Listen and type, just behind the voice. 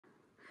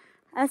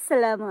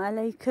अस्सलाम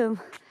वालेकुम।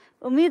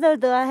 उम्मीद और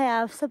दुआ है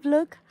आप सब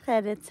लोग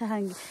खैरियत से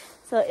होंगे।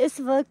 सो इस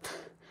वक्त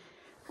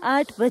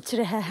 8 बज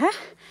रहा है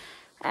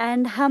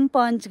एंड हम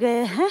पहुंच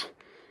गए हैं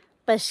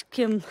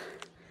पश्चिम।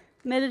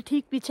 मेरे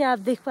ठीक पीछे आप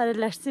देख पा रहे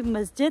लस्सी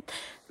मस्जिद,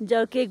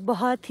 जो कि एक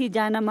बहुत ही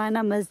जाना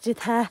माना मस्जिद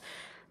है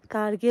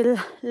कारगिल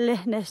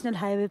लेह नेशनल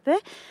हाईवे पे।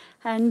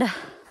 एंड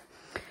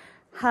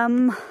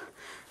हम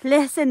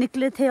लेह से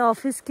निकले थे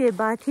ऑफिस के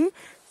बाद ही।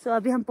 सो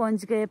अभी हम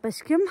पहुंच गए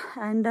पश्चिम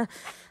एंड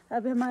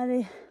अभी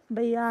हमारे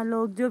भैया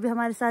लोग जो भी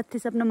हमारे साथ थे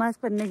सब नमाज़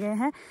पढ़ने गए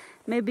हैं,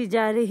 मैं भी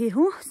जा रही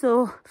हूँ।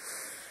 सो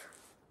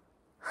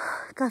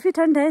काफ़ी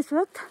ठंड है इस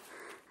वक्त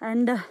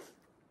एंड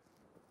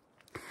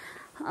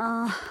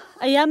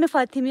अय्याम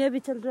फ़ातिमिया भी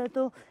चल रहा है,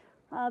 तो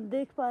आप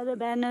देख पा रहे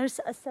बैनर्स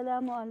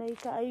अस्सलामु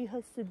अलैका अय्युहा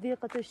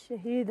सिद्दीक़तु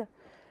शहीद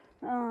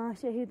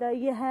शहीदा।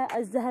 ये है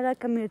अज़हरा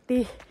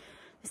कम्युनिटी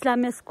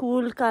इस्लामिया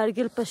स्कूल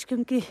कारगिल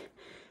पश्चिम की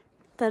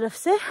तरफ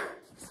से।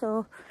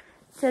 सो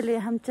चलिए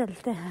हम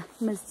चलते हैं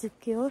मस्जिद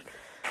की ओर।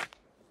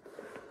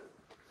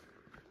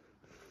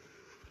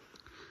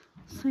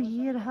 सो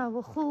ये रहा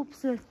वो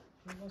खूबसूरत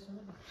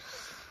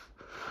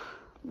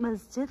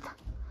मस्जिद।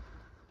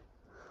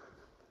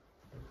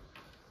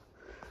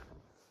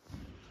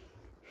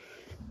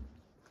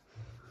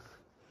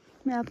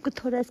 मैं आपको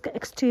थोड़ा इसका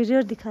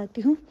एक्सटीरियर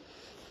दिखाती हूँ।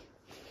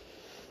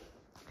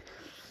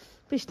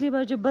 पिछली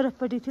बार जो बर्फ़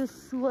पड़ी थी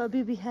वो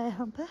अभी भी है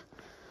यहाँ पर।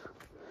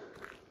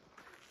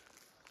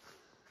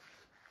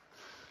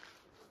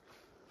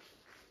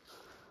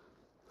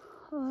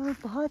 और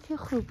बहुत ही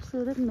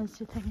खूबसूरत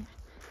मस्जिद है ये।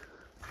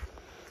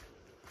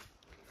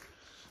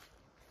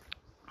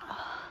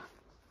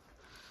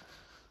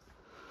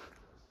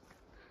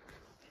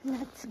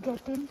 Let's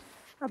get in.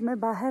 अब मैं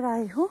बाहर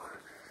आई हूँ,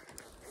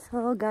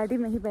 सो गाड़ी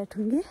में ही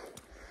बैठूंगी।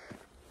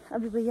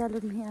 अभी भैया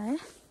लोग नहीं आए।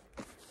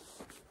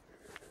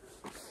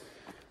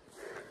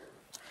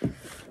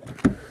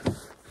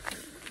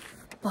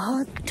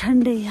 बहुत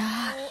ठंड है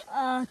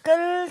यार।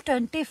 कल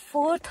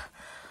 24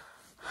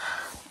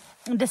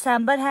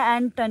 दिसंबर है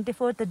and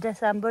 24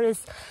 December is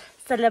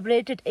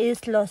celebrated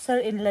is Losar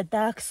इन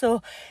लद्दाख। सो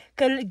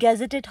कल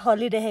गैजेटेड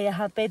हॉलीडे है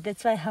यहाँ पे,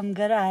 दैट्स वाई हम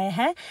घर आए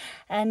हैं।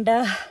 एंड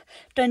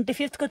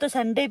 25 को तो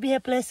संडे भी है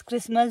प्लस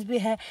क्रिसमस भी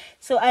है।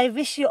 सो I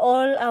wish you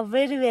all a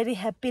very very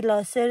happy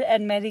Losar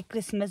and merry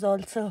Christmas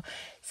also.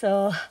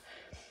 सो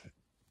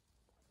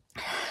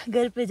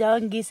घर पे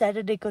जाऊंगी,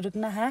 सैटरडे को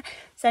रुकना है,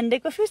 संडे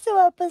को फिर से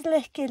वापस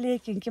लेह के लिए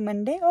क्योंकि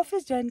मंडे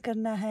ऑफिस ज्वाइन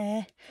करना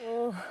है।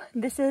 तो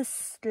this is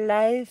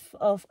life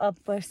of a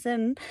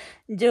person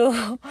जो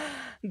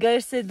घर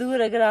से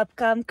दूर अगर आप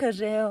काम कर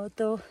रहे हो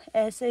तो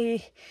ऐसे ही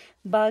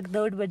भाग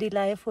दौड़ बड़ी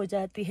लाइफ हो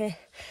जाती है।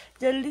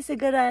 जल्दी से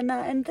घर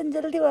आना एंड देन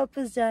जल्दी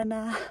वापस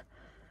जाना।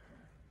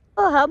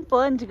 तो हम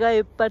पहुंच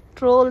गए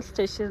पेट्रोल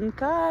स्टेशन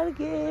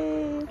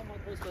कारगिल।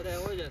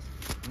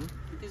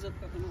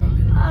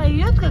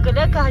 युद्ध का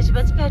गला का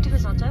हजबत पे हटी को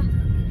सोचा।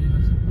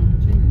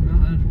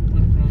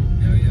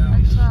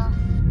 अच्छा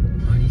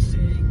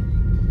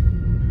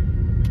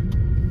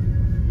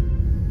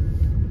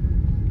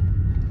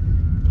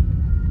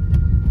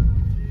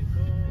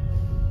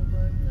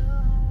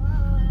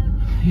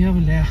या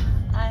बोले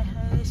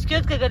आई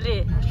स्क्यूट का गले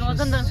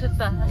नोजन दन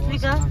सुता असली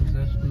का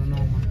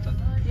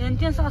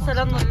यंतियन सा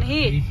सलाम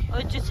नहीं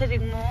और जो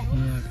सरिमो।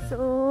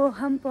 सो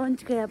हम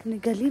पहुंच गए अपनी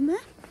गली में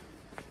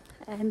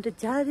एंड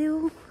जा रही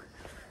हूँ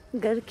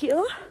घर की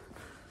ओर।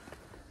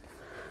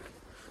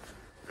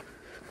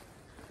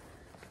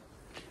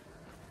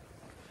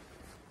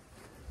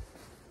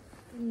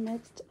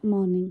 नेक्स्ट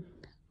मॉर्निंग,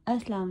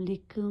 अस्सलाम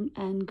वालेकुम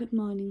and good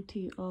morning to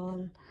you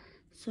all.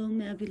 सो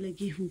मैं अभी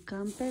लगी हूँ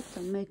काम पे,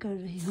 तो मैं कर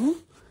रही हूँ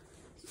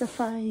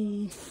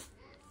सफाई।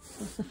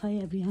 तो सफाई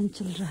अभियान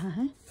चल रहा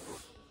है।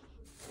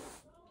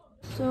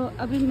 सो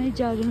अभी मैं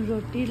जा रही हूँ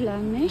रोटी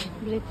लाने,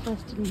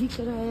 ब्रेकफास्ट नहीं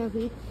कराया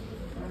अभी।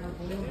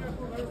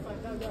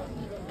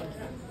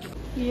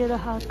 ये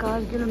रहा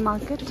Kargil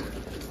market.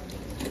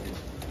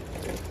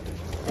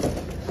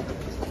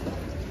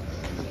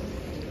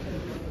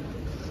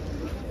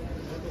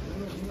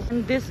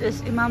 And this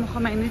is इमाम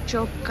खुमैनी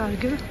चौक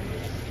कारगिल।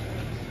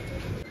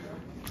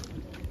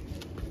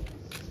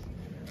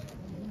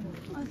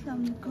 अस्सलाम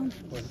वालेकुम।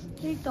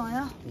 ठीक तो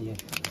आया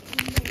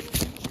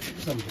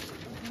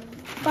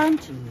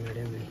 5।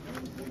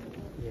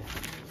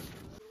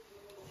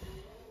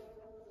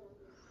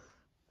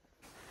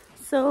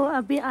 सो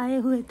अभी आए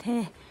हुए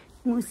थे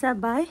मूसा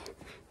बाय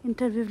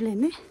इंटरव्यू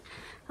लेने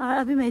और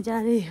अभी मैं जा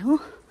रही हूँ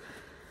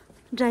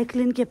ड्राई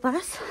क्लीन के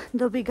पास,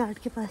 धोबी गार्ड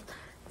के पास।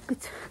 कुछ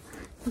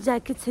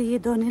जैकेट से ये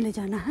धोने ले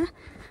जाना है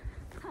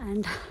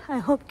एंड आई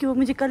होप कि वो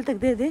मुझे कल तक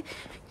दे दे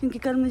क्योंकि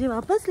कल मुझे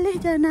वापस ले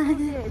जाना है।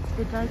 It's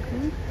the dry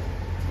clean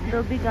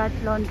Dhobi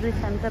guard laundry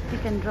centre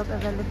pick and drop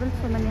available.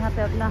 सो मैंने यहाँ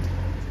पे अपना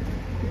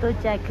 2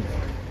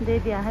 जैकेट दे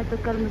दिया है, तो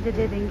कल मुझे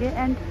दे देंगे।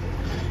 And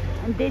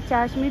they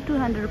charge me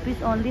 200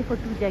 rupees only for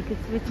 2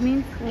 jackets, which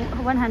means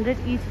 100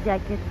 each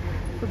jacket।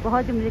 तो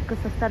बहुत ही मुझे को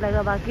सस्ता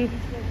लगा। बाकी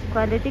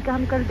क्वालिटी का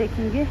हम कल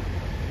देखेंगे,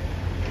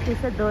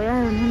 जैसे धोया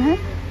है उन्होंने।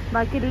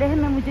 बाकी लेह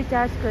में मुझे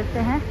चार्ज करते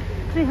हैं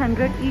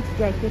 300 each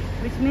jacket,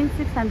 which means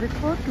 600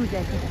 for 2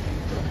 jackets।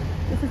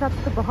 इस हिसाब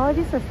से तो बहुत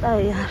ही सस्ता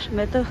है यार।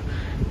 मैं तो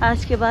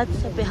आज के बाद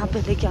सब यहाँ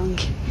पे लेके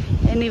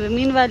आऊँगी। एनीवे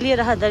मीन वाली ये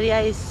रहा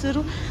दरिया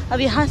शुरू। अब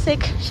यहाँ से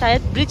एक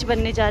शायद ब्रिज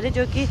बनने जा रहे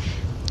जो कि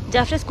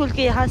जाफर स्कूल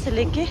के यहाँ से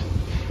लेके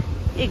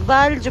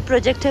इकबाल जो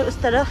प्रोजेक्ट है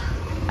उस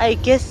तरफ आई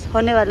गेस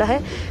होने वाला है,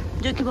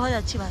 जो कि बहुत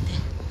अच्छी बात है।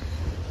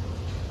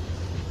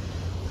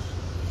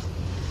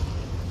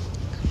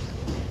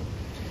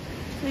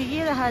 तो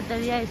ये रहा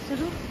दरिया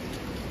शुरू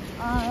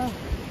और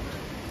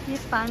ये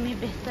पानी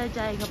बहता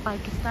जाएगा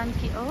पाकिस्तान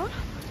की ओर।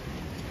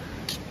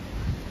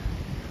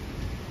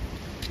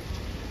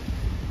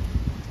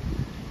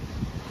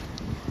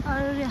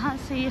 और यहाँ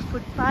से ये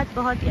फुटपाथ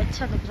बहुत ही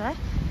अच्छा लग रहा है।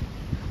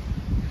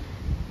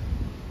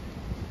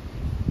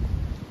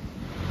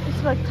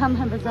 इस वक्त हम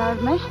हैं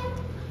बाज़ार में।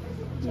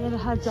 ये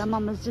रहा जामा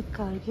मस्जिद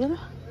कारगिल।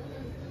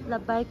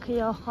 लब्बैक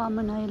या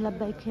खामनाई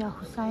लब्बैक या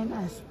हुसैन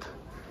अस्त।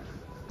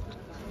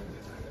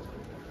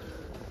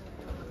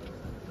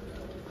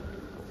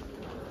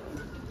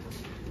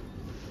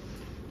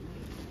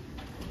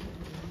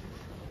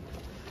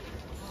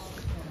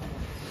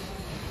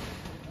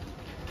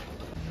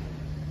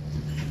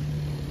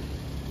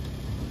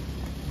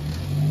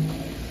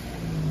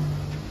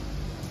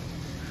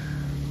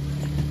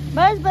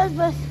 बस बस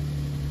बस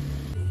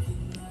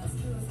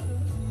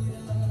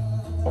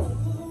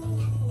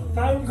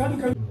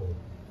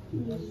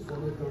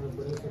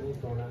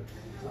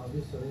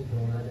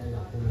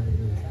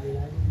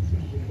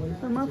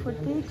Sama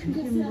footage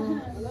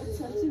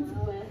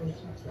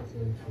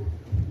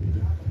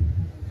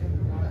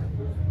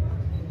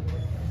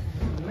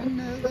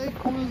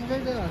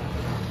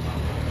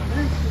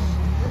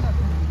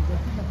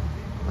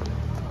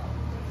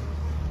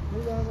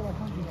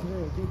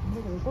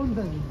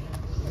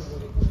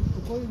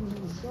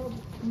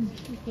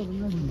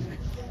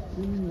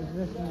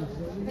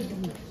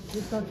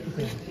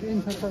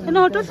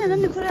ऑटो से ना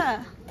निकला।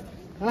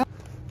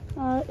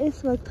 और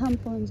इस वक्त हम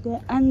पहुंच गए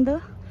अंदर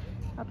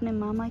अपने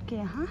मामा के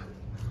यहाँ,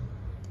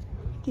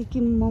 क्योंकि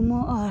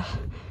मोमो और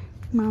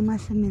मामा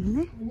से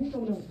मिलने।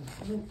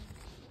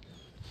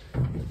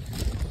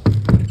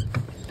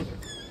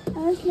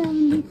 अस्सलाम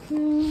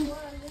वालेकुम।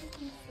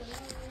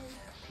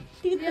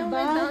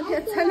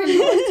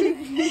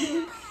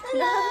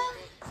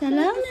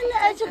 सलाम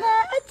अजगा।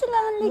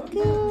 अस्सलाम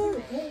वालेकुम।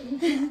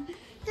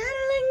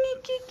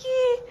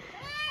 किकी।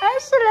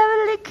 अस्सलाम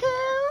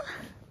वालेकुम।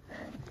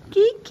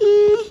 किकी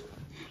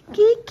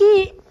किकी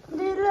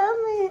दिला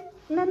में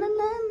ना ना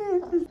ना ना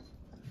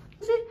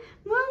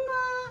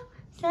मामा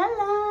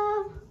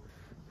salam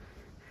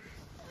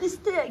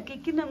işte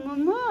किकी ना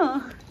मामा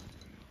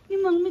ये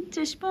मम्मी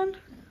चश्पन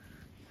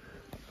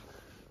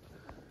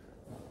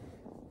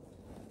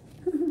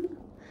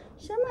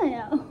sama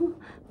ya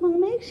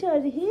mama एक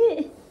शादी है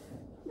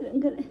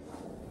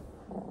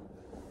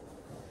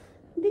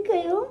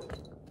दिखाओ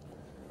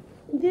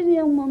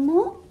दिरिया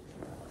मामा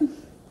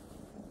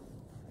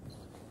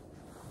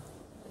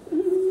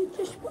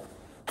चश्पन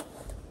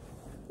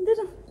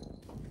दिरा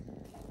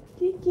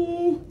किकी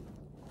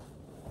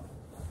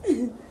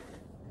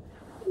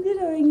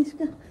दिरा इंग्लिश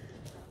का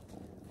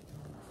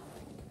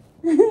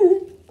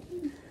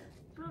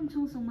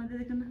Pronto, são uma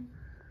dele que não.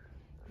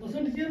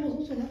 Você não quer mais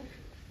um só?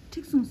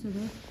 ठीक सोच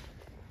रहे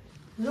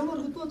Já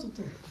marcou todo o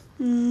tempo.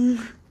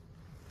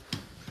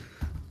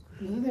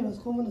 Não é mas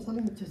como na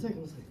sala me tchê que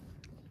não sei.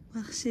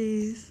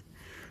 बख्शीश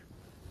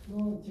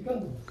Não,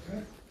 chegando.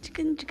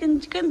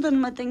 Chicken दोन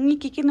Matangi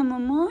Kiki ना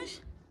momos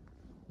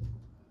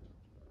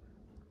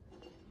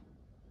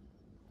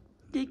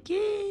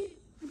Kiki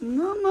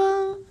momo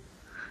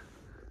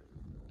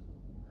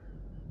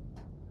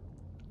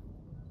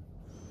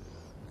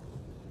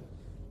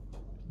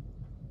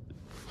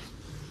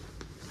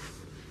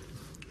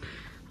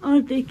और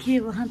देखिए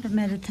वहाँ पे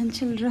marathon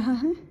चल रहा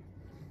है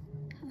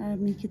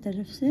आर्मी की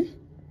तरफ से।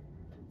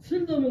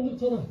 Silda mendik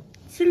sana.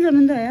 सिल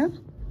जमींदा आया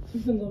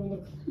Silda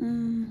mendik.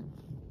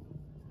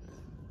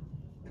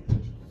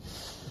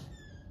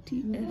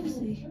 TFC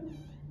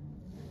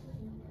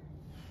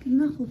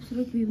कितना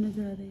खूबसूरत व्यू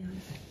नजर आ रहा है यहाँ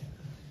से।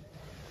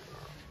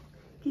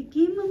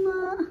 किकी मम्मा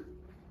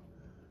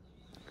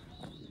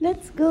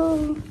लेट्स गो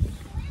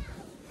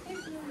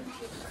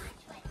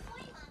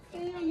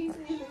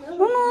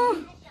मम्मा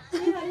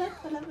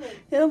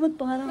ये बहुत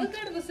पहाड़ा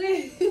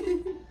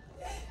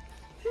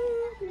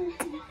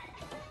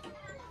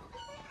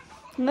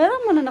मेरा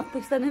मन है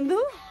Pakistan Hindu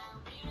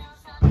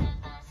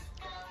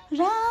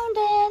round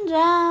and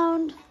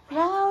round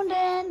round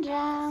and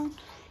round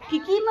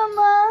Kiki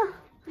मम्मा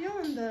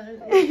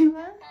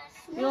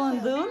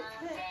योंदू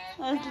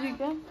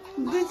अल्ट्रिका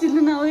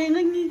बेचिलना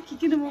होएगा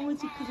किकी ने मम्मा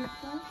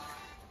चिकरता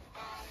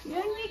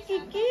यंगी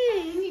किकी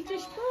यंगी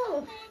चश्पो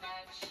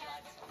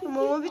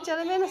मोमो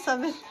बिचारा मैं ना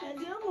सब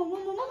दिया मम्मा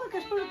मम्मा मैं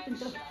कष्ट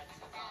पड़ता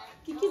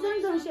किकी जान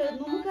दो शायद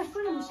मम्मा कष्ट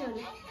पड़ा शायद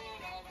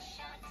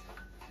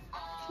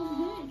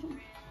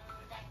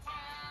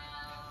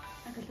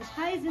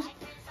Hi,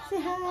 say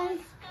hi.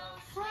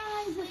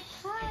 Hi,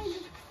 hi.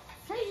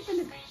 Hi,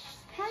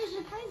 hi,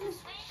 hi.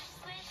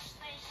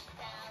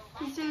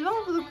 Silvão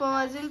pudo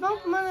pôr, Silvão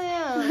como é?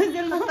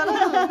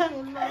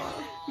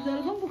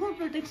 Zalban bukan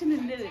protection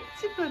indi.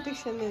 Si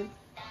protection din.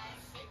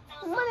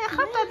 Mana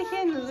khata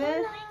dikhen nuze.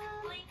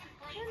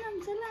 Salam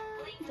salam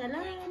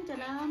salam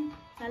salam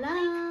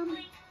salam.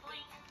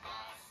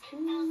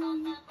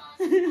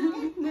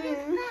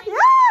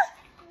 Ya!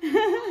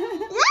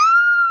 Ya!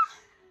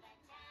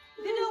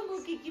 Dino bu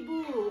kiki bu.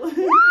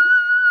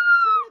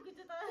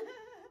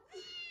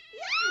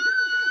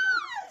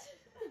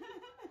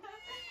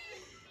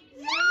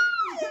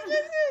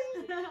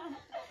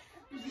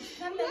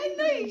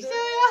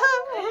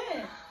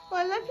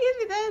 Valla फिर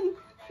भी then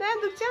मैं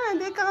दुखचा मैं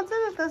दे कहाँ से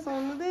रहता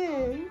सोनू दे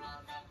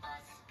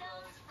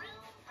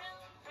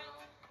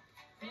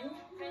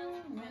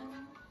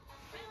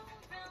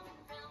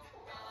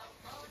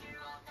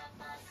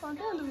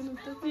पता है लोग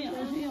तो कोई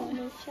नहीं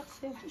है शख्स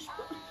है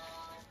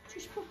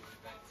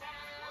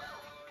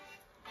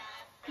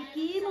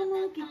Kiki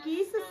mama kiki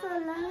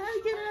sesalah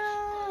kira.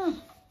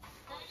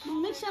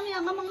 Mungkin kami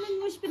yang ngomongin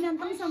mus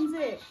pinantang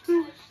samse.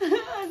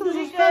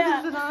 समझता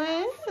दूसरा है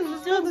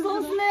समझता जब दूसरा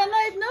उसने ना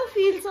इतना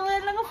फील सो है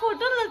लगा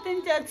फोटो लेते हैं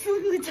चाचू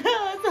कुछ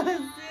समझते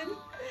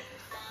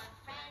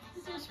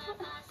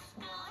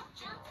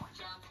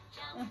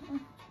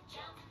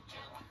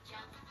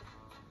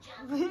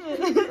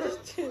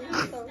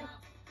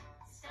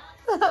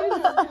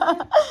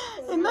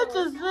इतना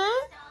चुस्से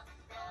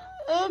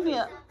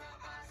एमिया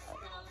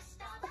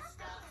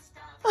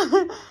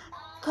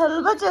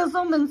थलबा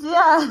चलसों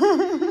मंसिया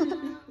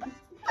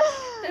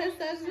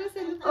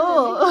Oh.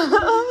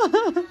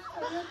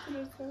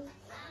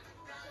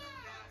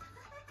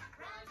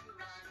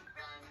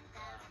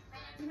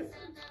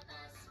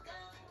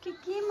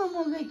 Kiki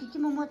momo ve kiki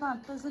momo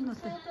tatlısı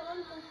nasıl?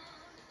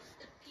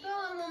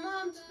 Tamam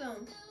mamam tutam.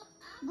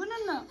 Bu ne?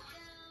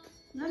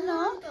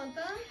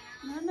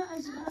 Ne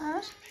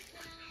acılar?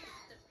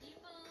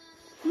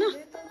 Ne?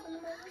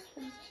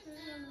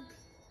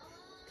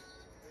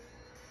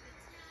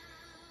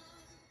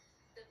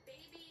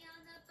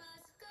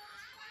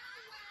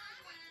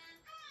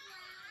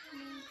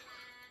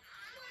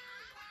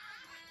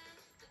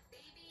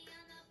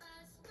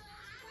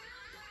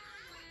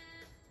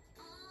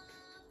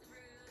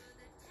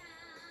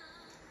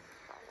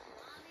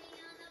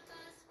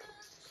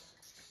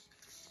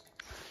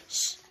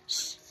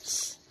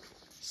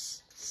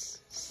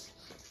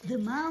 The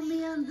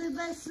mommy on the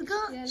bus go.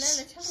 Ya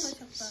lele çakma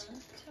çakma.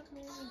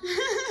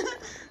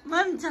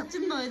 Man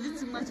çakçın noydu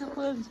çıkma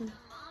çakmayınca.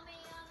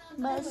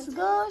 Bus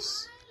gosh,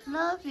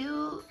 love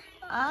you,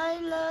 I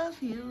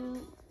love you,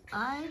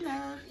 I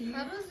love you.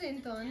 Harus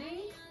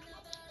Tony.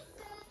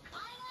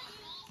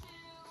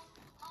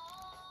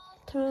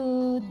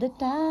 Through the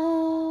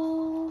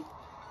town.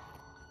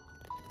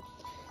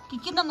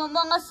 Kiki na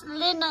mama ngas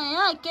lena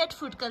ya cat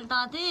food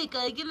kalta the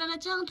kargi lena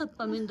chang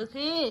thappa min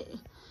dukhe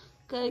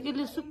kargi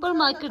le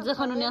supermarket ja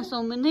khanu nya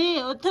so min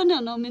he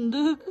othana no min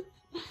duk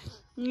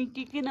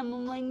Kiki na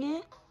mama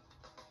nge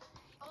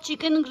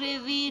chicken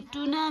gravy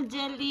tuna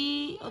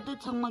jelly odu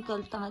changma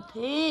kalta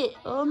the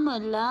o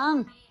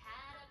malang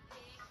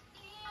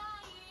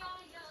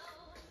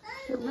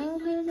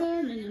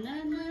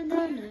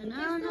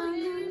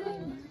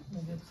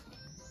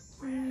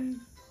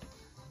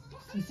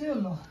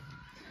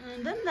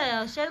Danda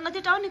ya, share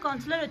ngati town ni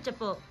counselor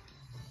వచ్చేపో.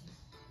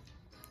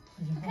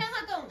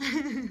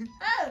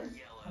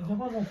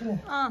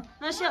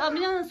 నా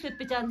షగమిన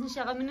స్పెప్పిచాను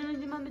షగమిన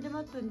the mummy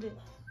దమతుంది.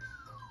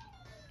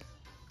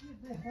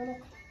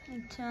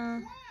 अच्छा.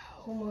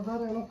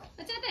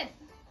 अच्छा ते.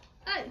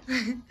 Ay.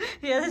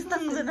 Ya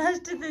están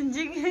zanaste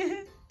tenjing.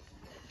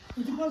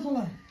 이제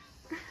가서라.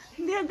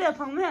 Dia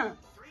pangme.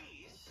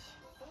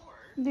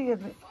 Diga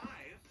be.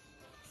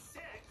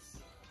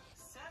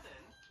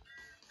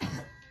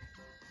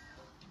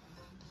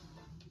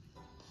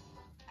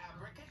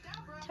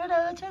 Chara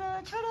chara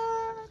chara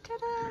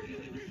chara.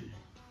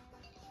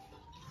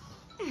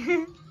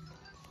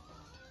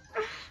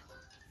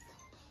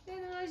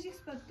 Ben ajik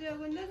spattıyor.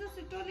 Bunda da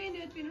story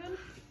ne bilmem.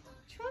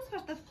 Çok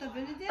spartatta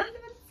beni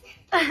diyelim mi?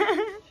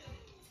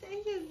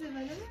 Sen gözle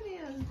bana ne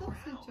ya? Çok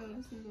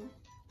sıçıyorsun o.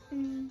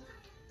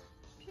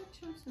 Çok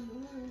o.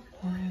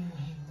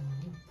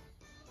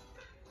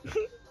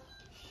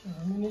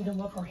 어머니 좀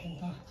왔다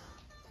간다.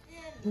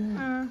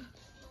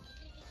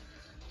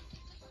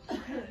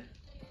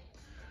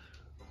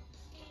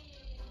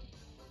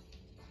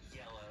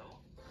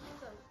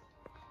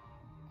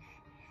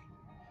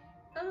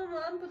 Ama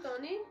mam bu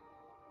Tony.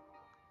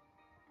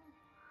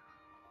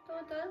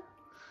 Tota.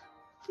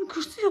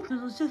 Kursu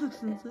yapıyorsun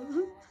çocuksun sen.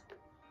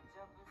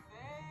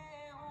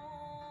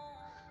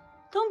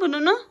 Tam bu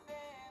nana?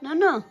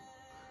 Nana.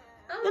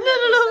 La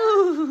la la.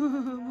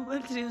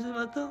 Mobile seriyorsun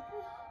bato.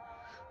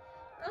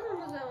 Ama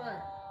bu zaman.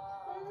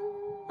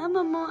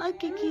 Ama mo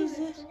aki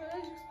kisi.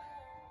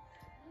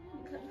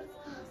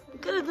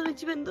 Kara dulu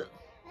cibendo.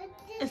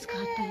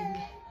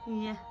 Escatenge.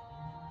 Ya.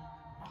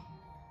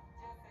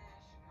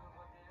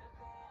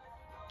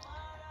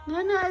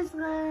 Nana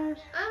asgar.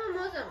 Ama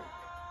bu zaman.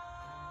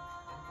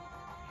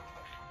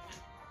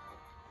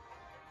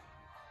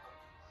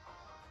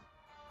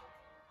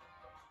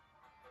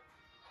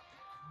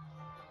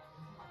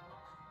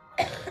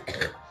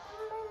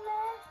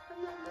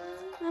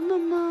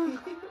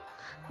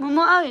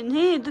 Momo आए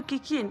नहीं तो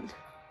किकिन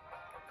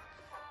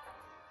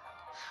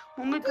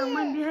mummy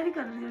कमन बिहारी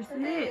कर रही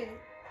है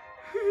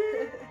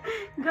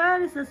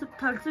गाड़ी से सब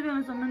थक से भी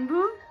हम समझ बु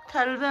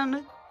थल भी हम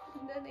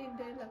नहीं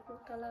दे लगो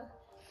कला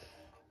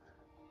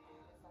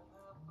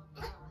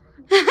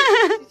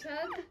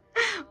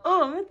ओ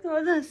मैं तो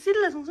वजह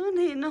सिल्ला समझ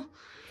नहीं नो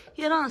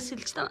ये रहा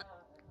सिल्चता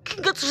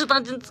किंग तो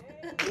शतान जिन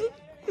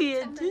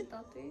ये जी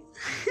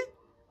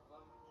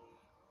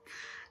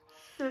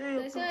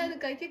शायद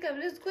कहीं के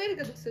कमरे स्क्वायर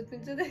का दुख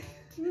पिंचे दे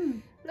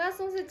ना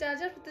सोचे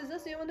चार्जर पे तो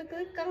ये मन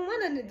कर कम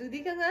मन ने दूधी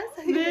का ना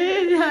सही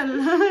नहीं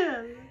याल्ला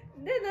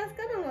दे दस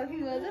का ना माफी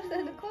मजा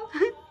से को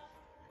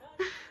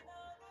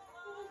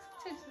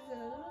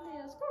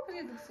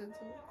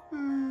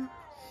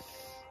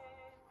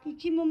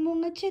किकी मोमो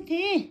अच्छे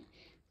थे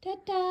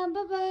टाटा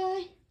बाय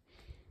बाय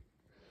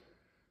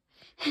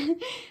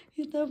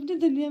ये तो अपनी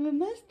दुनिया में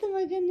मस्त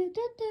मगन है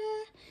tata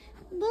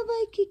bye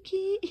bye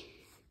Kiki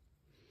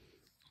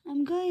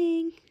I'm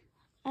going.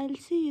 I'll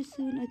see you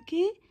soon,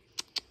 okay?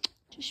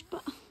 Chushpa.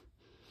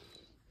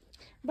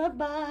 Bye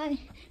bye.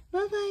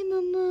 Bye bye,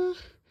 Mama.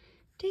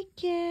 Take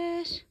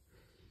care.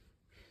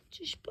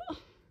 Chushpa.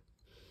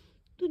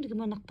 Tu ni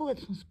kama nakpogat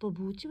son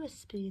spabu chiba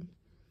spin.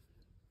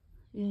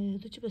 Ya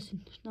tu chiba sin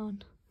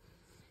non.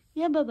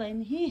 Ya bye bye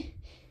ni.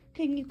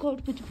 Kengi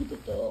kod putu putu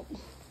to.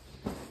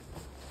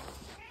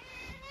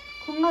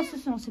 Konga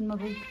susun sin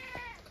mabu.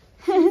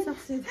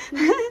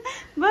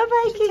 Bye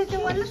bye Kiki.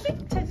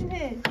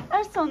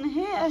 Arson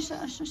he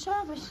aşağı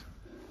şabaş.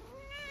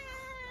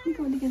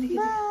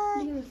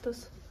 Bye.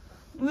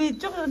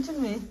 Wait, çok önce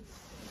mi?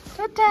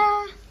 Tata.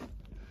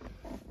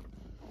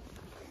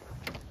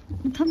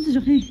 Tam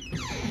sıcak he.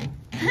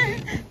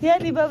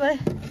 Yani bye bye.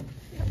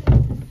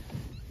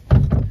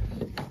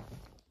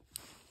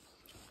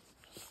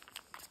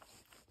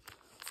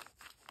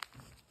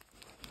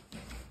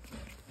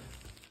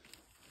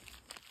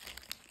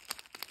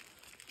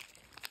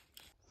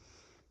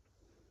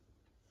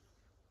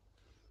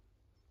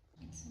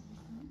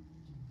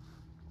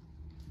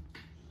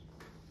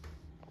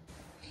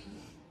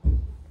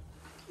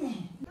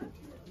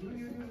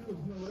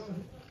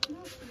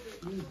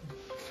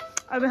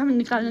 अब हम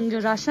निकालेंगे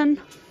ration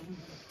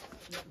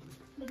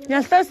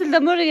रास्ता से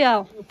दमर गया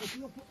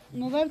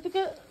mobile पे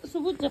का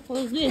सबूत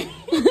खोज दे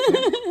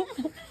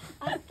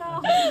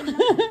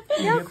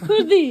या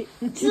खुदी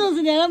चीज़ों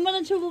से यार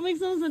मना छोड़ो मैं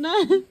समझ ना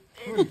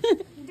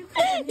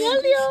यार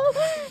लियो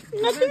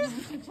नथिंग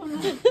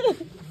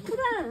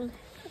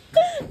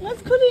नस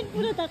खुदी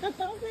पूरा ताकत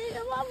से अब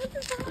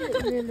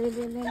ले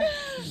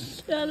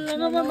यार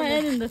लगा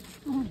मैं नहीं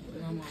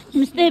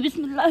मिस्टर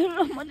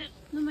बिस्मिल्लाहिर्रहमानिर्रहीम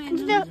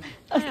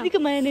असली का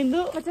मैं नहीं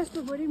दो 50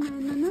 तो बड़ी मैं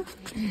ना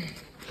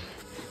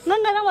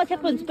नंगा ना वाचा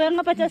पंच पे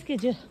ना 50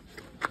 केजी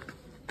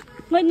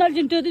मैं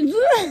नर्जन तो दिन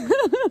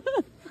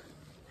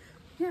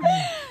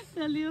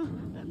चलियो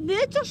दे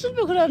चक्सुल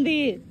पे खुरांदी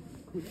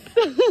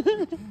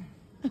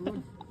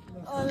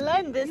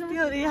ऑनलाइन बेचती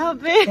हो रही यहाँ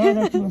पे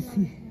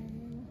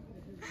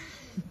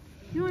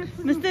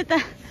मिस्टर ता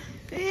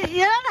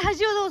यार ना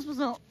हजी हो तो उस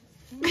पुसो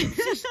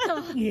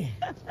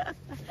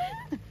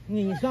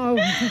नहीं Sao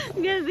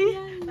Geldi.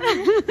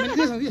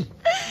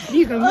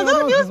 Ni kan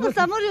Aduh, dia semua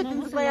sama dia tu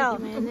supaya.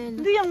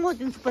 Dia yang mau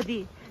tin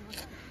sepati.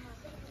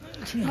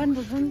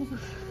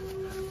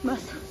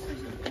 Bas.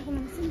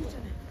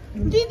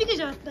 Dia ke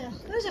jatta ya.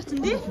 Ne jattın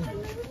di?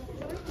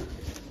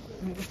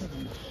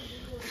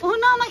 Oh,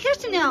 nama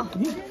kerçin ya.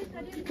 Di.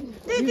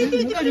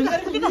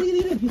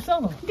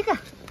 Dika.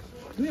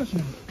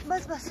 Duyuyorsun.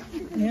 Bas.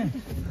 Ne?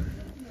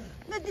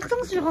 Ne dikkat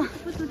mısın ya?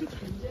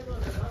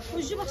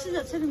 Ucu bak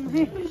size senin.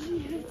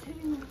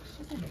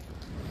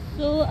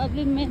 तो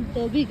अभी मैं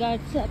धोबी घाट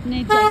से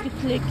अपने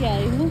jacket लेके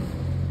आई हूँ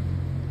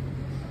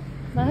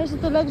बाहर से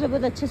तो लग रहा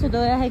बहुत अच्छे से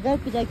धोया है घर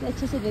पे जाके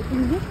अच्छे से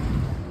देखूंगी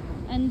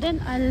and then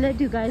I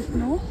let you guys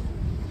no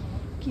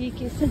कि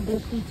कैसे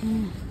धोते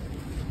हैं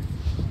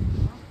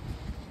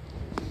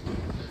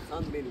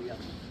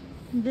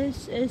this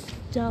is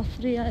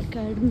Jafaria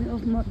academy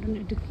of modern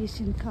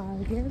education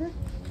खारगेर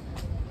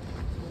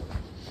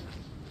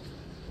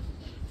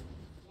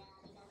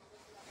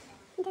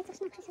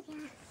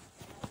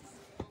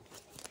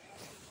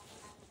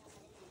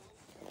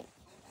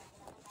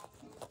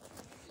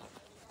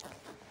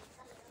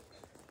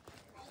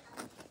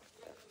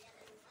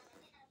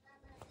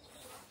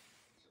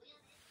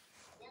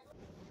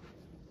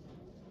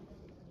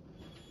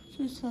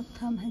इस वक्त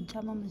हम हैं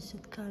जामा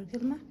मस्जिद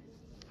कारगिल में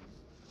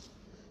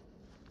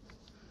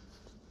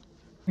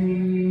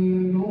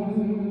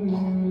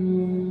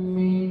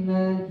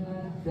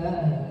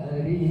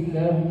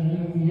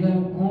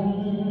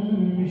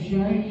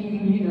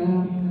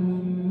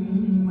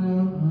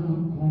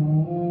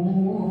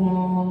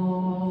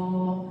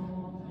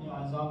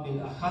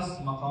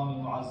मकाम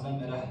मुअज़्ज़म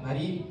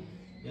रहबरी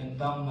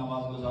यंतम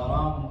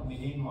नमाज़गुज़ारान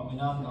मुमिनीन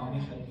मुमिनात नामी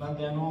खिदमत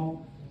यानो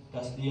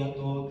तस्लियत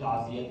व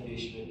ताज़ियत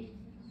पेश में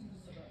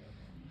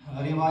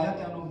रिवायत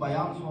यानो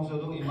बयान सुनो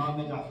दो इमाम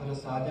जाफर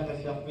सादिक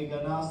फ़िक़्ह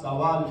गना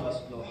सवाल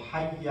बसलो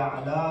हय्य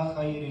अला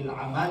खैरिल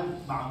अमल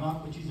माना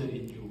कुछ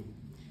जरियो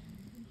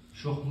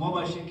شخمة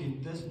باشي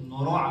كنتس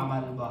نورو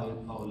عمل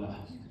بايد أولا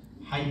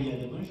حي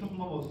لمن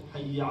شخمة بس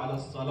حي على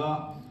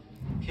الصلاة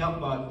فيق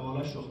بعد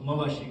أولا شخمة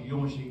باشي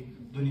يومشي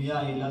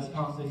دنيا إلى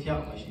سبحانه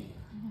فيق باشي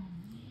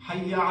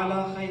حي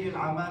على خير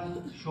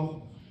العمل شخ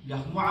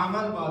يخمو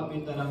عمل بعد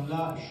بيترم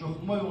لا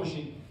شخمة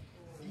يومشي.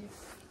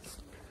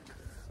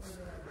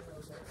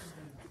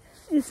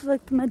 इस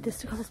वक्त मैं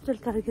डिस्ट्रिक्ट हॉस्पिटल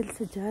कारगिल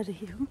से जा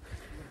रही हूँ।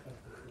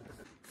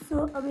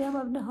 अभी हम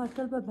अपने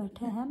होटल पर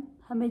बैठे हैं,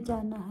 हमें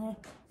जाना है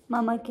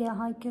मामा के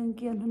यहाँ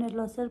क्योंकि उन्होंने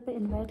लोसर पे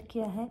इनवाइट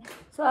किया है।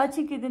 आज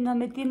ही के दिन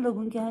हमें 3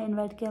 लोगों के यहाँ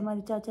इनवाइट किया,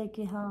 हमारे चाचा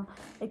के यहाँ,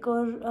 एक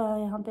और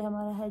यहाँ पे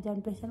हमारा है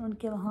जान पहचान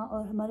उनके वहाँ,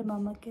 और हमारे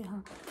मामा के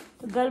यहाँ।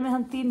 तो घर में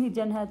हम 3 ही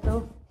जन हैं। तो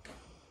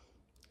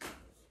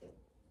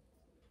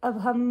अब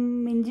हम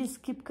मिंजी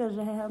स्किप कर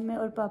रहे हैं, मैं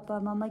और पापा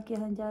मामा के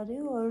यहाँ जा रहे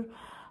हो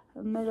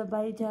और मेरा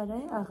भाई जा रहा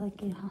है आगा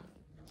के यहाँ।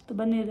 तो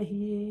बने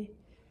रहिए।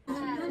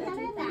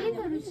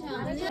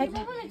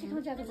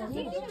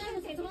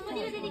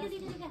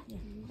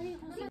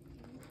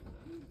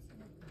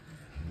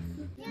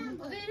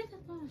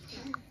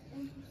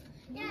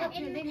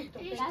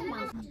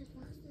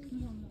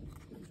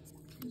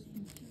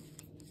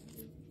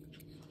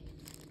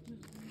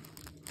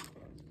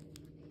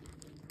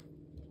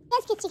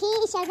 kiki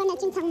ishar na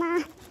chin thangma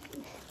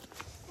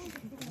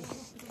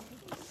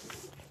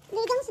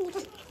legang sini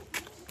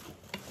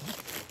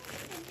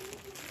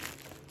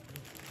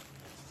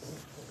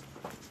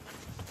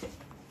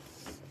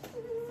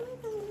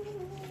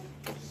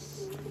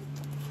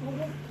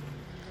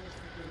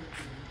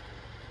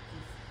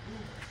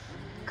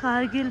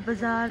Kargil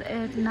बाजार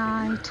एट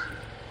नाइट।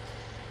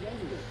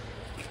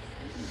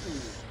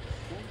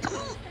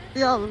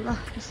 या अल्लाह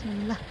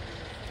बिस्मिल्लाह।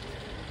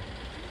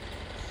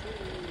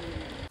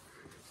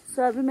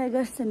 अभी मैं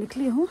घर से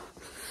निकली हूँ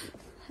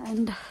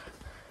एंड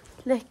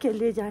लेह के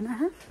लिए जाना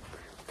है,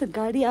 तो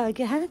गाड़ी आ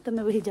गया है तो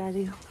मैं वही जा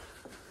रही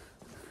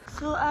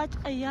हूँ। आज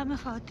अय्याम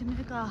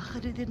फातिमा का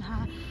आखिरी दिन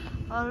है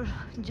और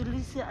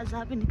जुलूस से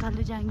अज़ाबे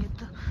निकाले जाएंगे।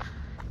 तो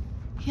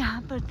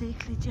यहाँ पर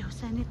देख लीजिए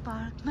हुसैनी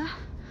पार्क में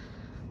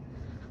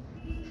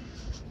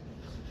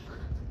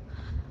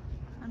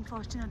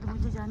अनफॉर्चुनेटली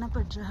मुझे जाना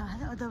पड़ रहा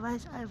है,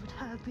 otherwise I would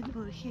have been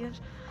over here